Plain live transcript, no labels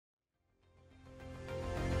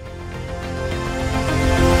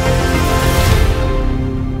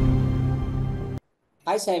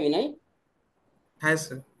Hi, Sai Vinay. Hi,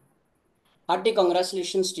 sir. Hearty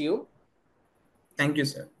congratulations to you. Thank you,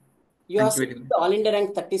 sir. You have Thank you scored very much. the All India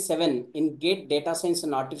rank 37 in GATE Data Science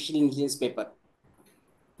and Artificial Intelligence paper.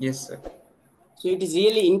 Yes, sir. So it is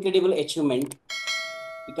really incredible achievement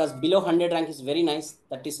because below 100 rank is very nice,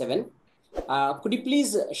 37. Could you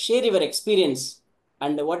please share your experience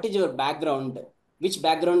and what is your background? Which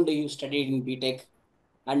background do you studied in BTech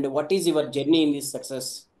and what is your journey in this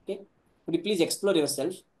success? Okay. Could you please explore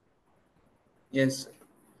yourself? Yes.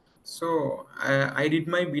 So I did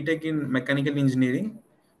my BTech in mechanical engineering,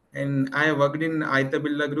 and I worked in Aita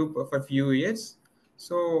Birla Group for a few years.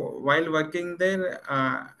 So while working there,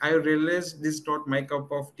 I realized this is not my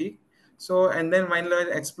cup of tea. So and then while I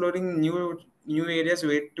was exploring new areas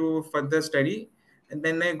where to further study, and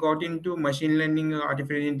then I got into machine learning,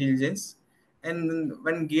 artificial intelligence, and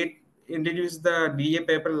when GATE introduced the DA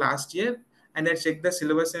paper last year, and I checked the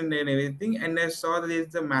syllabus and everything, and I saw there is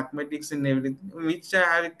the mathematics and everything, which I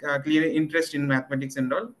have a clear interest in mathematics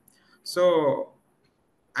and all. So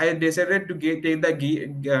I decided to take the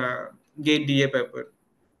GATE DA paper.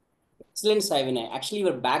 Excellent, Sai Vinay. Actually,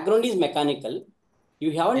 your background is mechanical.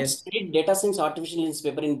 You haven't Yes, studied data science artificial intelligence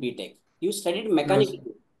paper in BTech. You studied no, sir.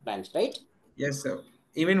 mechanical branch, right? Yes, sir.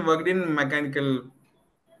 Even worked in mechanical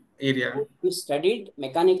area. You studied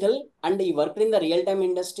mechanical and you worked in the real-time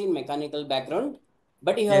industry in mechanical background,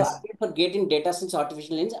 but you have Yes, applied for GATE in data science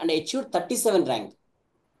artificial intelligence and achieved 37 rank.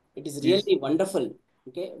 It is yes. really wonderful.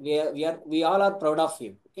 Okay, we all are proud of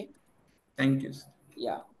you. Okay, Thank you, sir.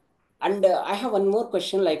 yeah. And I have one more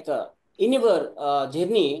question. Like in your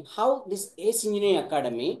journey, how this ACE Engineering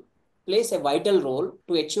Academy plays a vital role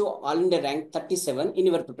to achieve all India rank 37 in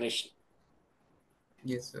your preparation.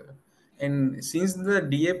 Yes, sir. And since the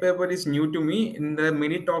DA paper is new to me, in the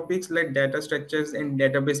many topics like data structures and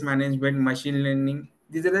database management, machine learning,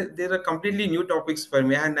 these are completely new topics for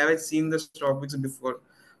me. I have never seen those topics before.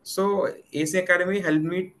 So AC Academy helped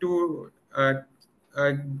me to uh,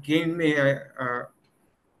 gain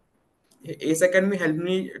ACE Academy helped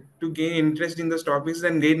me to gain interest in those topics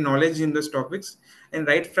and gain knowledge in those topics. And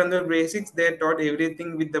right from the basics, they taught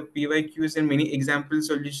everything with the PYQs and many example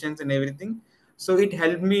solutions and everything. So it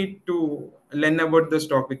helped me to learn about those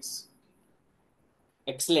topics.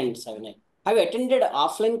 Excellent, Savinay. Have you attended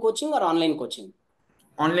offline coaching or online coaching?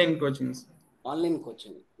 Online coachings. Online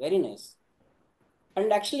coaching. Very nice.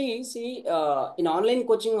 And actually, see, in online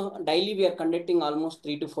coaching, daily we are conducting almost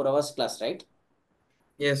 3 to 4 hours class, right?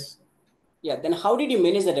 Yes. Yeah. Then how did you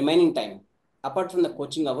manage the remaining time? Apart from the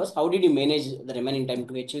coaching hours, how did you manage the remaining time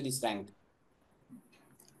to achieve this rank?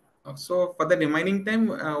 So for the remaining time,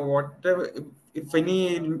 whatever if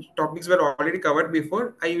any topics were already covered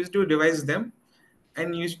before, I used to revise them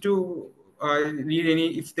and used to read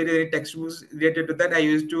any if there is any textbooks related to that. I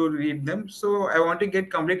used to read them. So I want to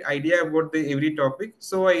get complete idea about the every topic.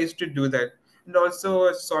 So I used to do that, and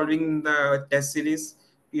also solving the test series,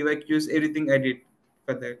 PYQs, everything I did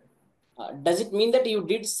for that. Does it mean that you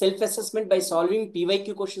did self-assessment by solving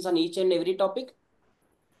PYQ questions on each and every topic?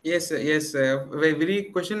 Yes, yes. Every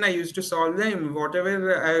question I used to solve them.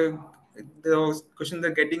 Whatever those questions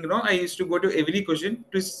are getting wrong, I used to go to every question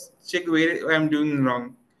to check where I'm doing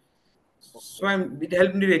wrong. So Okay, it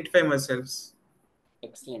helped me rectify myself.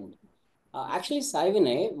 excellent. Actually,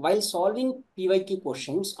 Saivine, while solving PYQ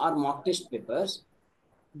questions or mock test papers,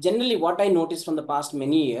 generally what I noticed from the past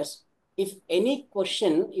many years, if any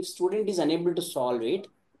question, if student is unable to solve it,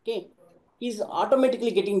 okay, he's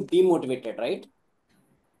automatically getting demotivated, right?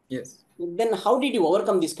 Yes. Then how did you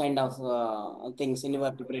overcome this kind of things in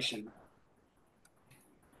your preparation?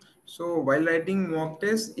 So while writing mock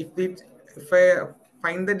test, if I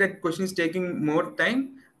find that that question is taking more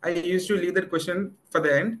time, I used to leave that question for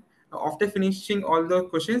the end. After finishing all the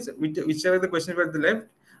questions, whichever the questions were left,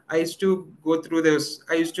 I used to go through those.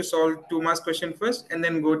 I used to solve 2 marks question first, and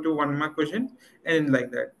then go to 1 mark question, and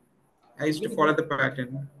like that. I It used to means follow that, the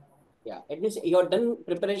pattern. yeah, it means you are done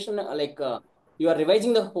preparation like you are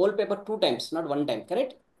revising the whole paper 2 times, not 1 time,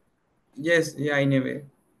 correct? Yes, yeah, in a way.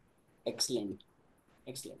 Excellent,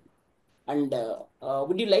 excellent. And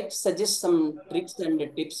would you like to suggest some tricks and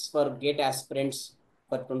tips for GATE aspirants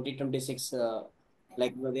for 2026?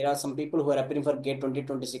 Like there are some people who are appearing for GATE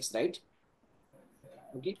 2026, right?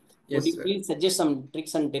 Okay. Would Yes, you sir. please suggest some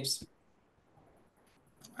tricks and tips?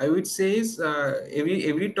 I would say is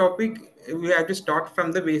every topic we have to start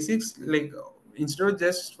from the basics. Like instead of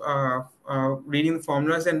just reading the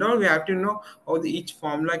formulas and all, we have to know how each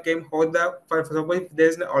formula came, how the for example if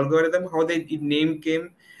there's an algorithm, how the name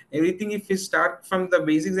came, everything. If we start from the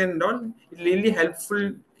basics and all, it really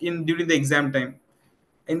helpful in during the exam time.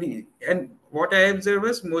 And what I observed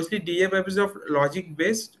was mostly DA papers of logic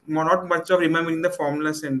based, not much of remembering the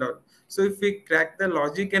formulas and all. So if we crack the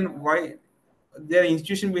logic and why their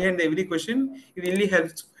institution behind every question, it really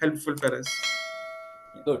helpful for us.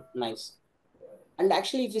 Good, nice. And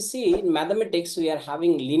actually, if you see in mathematics, we are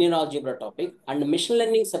having linear algebra topic and machine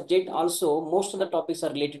learning subject also, most of the topics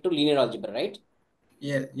are related to linear algebra, right?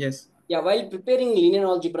 Yeah, yes. Yeah, while preparing linear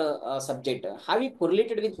algebra subject, have you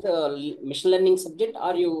correlated with machine learning subject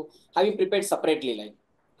or you have you prepared separately? Like,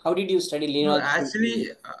 how did you study linear No, algebra? actually,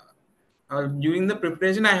 during the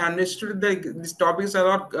preparation, I understood that these topics are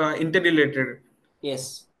not interrelated,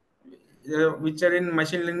 Yes, which are in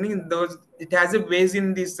machine learning. Those it has a base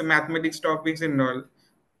in these mathematics topics and all.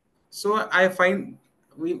 So I find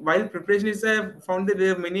while preparation is, I have found that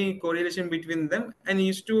there are many correlation between them, and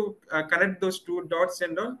used to connect those two dots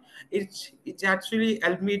and all. It actually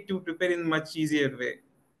helped me to prepare in much easier way.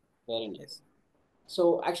 very nice.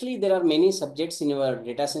 So actually, there are many subjects in your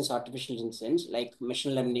data science, artificial intelligence, like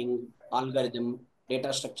machine learning, algorithm,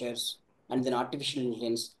 data structures, and then artificial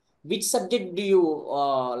intelligence. Which subject do you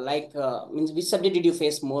like? Means which subject did you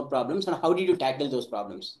face more problems, and how did you tackle those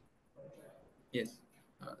problems? Yes.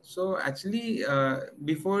 So actually,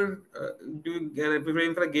 before doing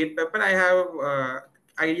preparing for a gate paper, I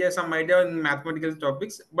have some idea on mathematical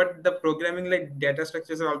topics, but the programming like data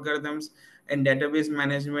structures, algorithms, and database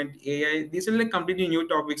management, AI, these are like completely new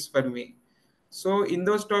topics for me. So in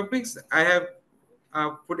those topics, I have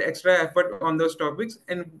put extra effort on those topics,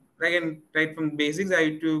 and again, right from basics, I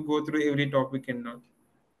have to go through every topic and all.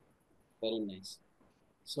 Very nice.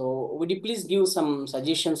 So would you please give some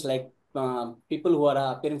suggestions like people who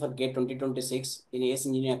are appearing for GATE 2026 in AS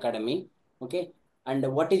Engineering Academy, okay? And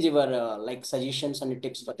what is your like suggestions and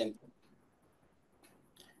tips for them?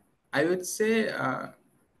 I would say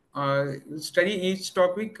study each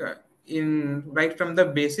topic in right from the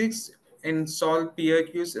basics and solve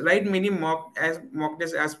PRQs. Write many mock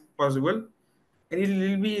tests as possible, and it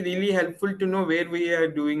will be really helpful to know where we are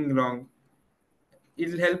doing wrong.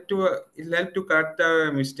 It'll help to cut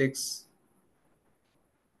the mistakes.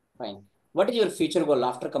 Fine. What is your future goal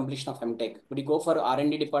after completion of MTech? Would you go for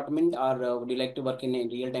R&D department or would you like to work in a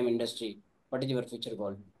real-time industry? What is your future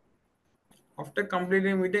goal? After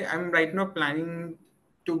completing meeting, I'm right now planning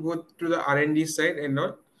to go to the R&D side and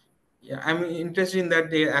all. Yeah, I'm interested in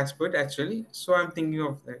that aspect actually, so I'm thinking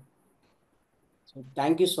of that. So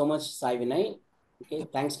thank you so much, Sai Vinay. Okay,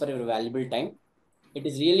 thanks for your valuable time. It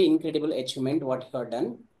is really incredible achievement what you have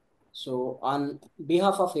done. So on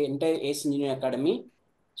behalf of the entire ACE Engineering Academy,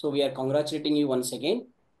 so we are congratulating you once again.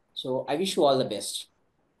 So I wish you all the best.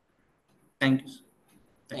 Thank you.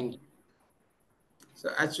 Thank Thank you. you. So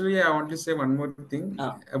actually, I want to say one more thing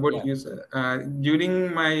about Yeah, you, sir.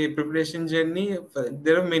 During my preparation journey,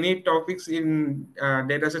 there are many topics in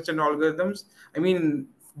data sets and algorithms. I mean,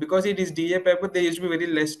 because it is DA paper, there used to be very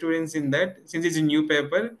less students in that since it's a new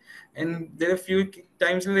paper, and there are few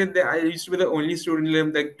times like I used to be the only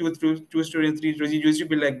student, like two students, three students. It used to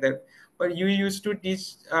be like that. But you used to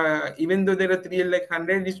teach, even though there are three like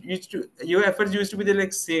 100, your efforts used to be the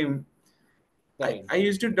like same. I correct.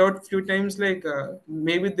 used to doubt few times like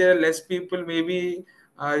maybe there are less people, maybe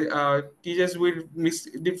teachers would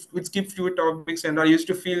skip few topics, and I used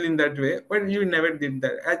to feel in that way, but you never did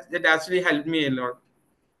that. It actually helped me a lot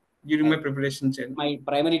during my Right. preparation journey. My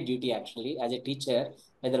primary duty actually as a teacher,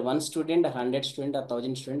 whether one student, 100 student,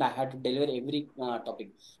 1,000 student, I had to deliver every topic.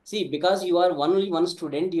 See, because you are only one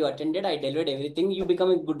student, you attended, I delivered everything, you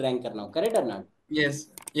become a good ranker now, correct or not? Yes,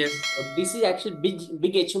 yes, So this is actually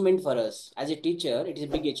big achievement for us. As a teacher, it is a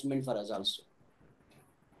big achievement for us also.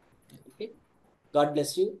 Okay. God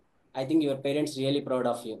bless you. I think your parents really proud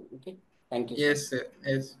of you. Okay. Thank you, sir. yes,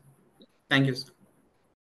 yes. Thank you, sir.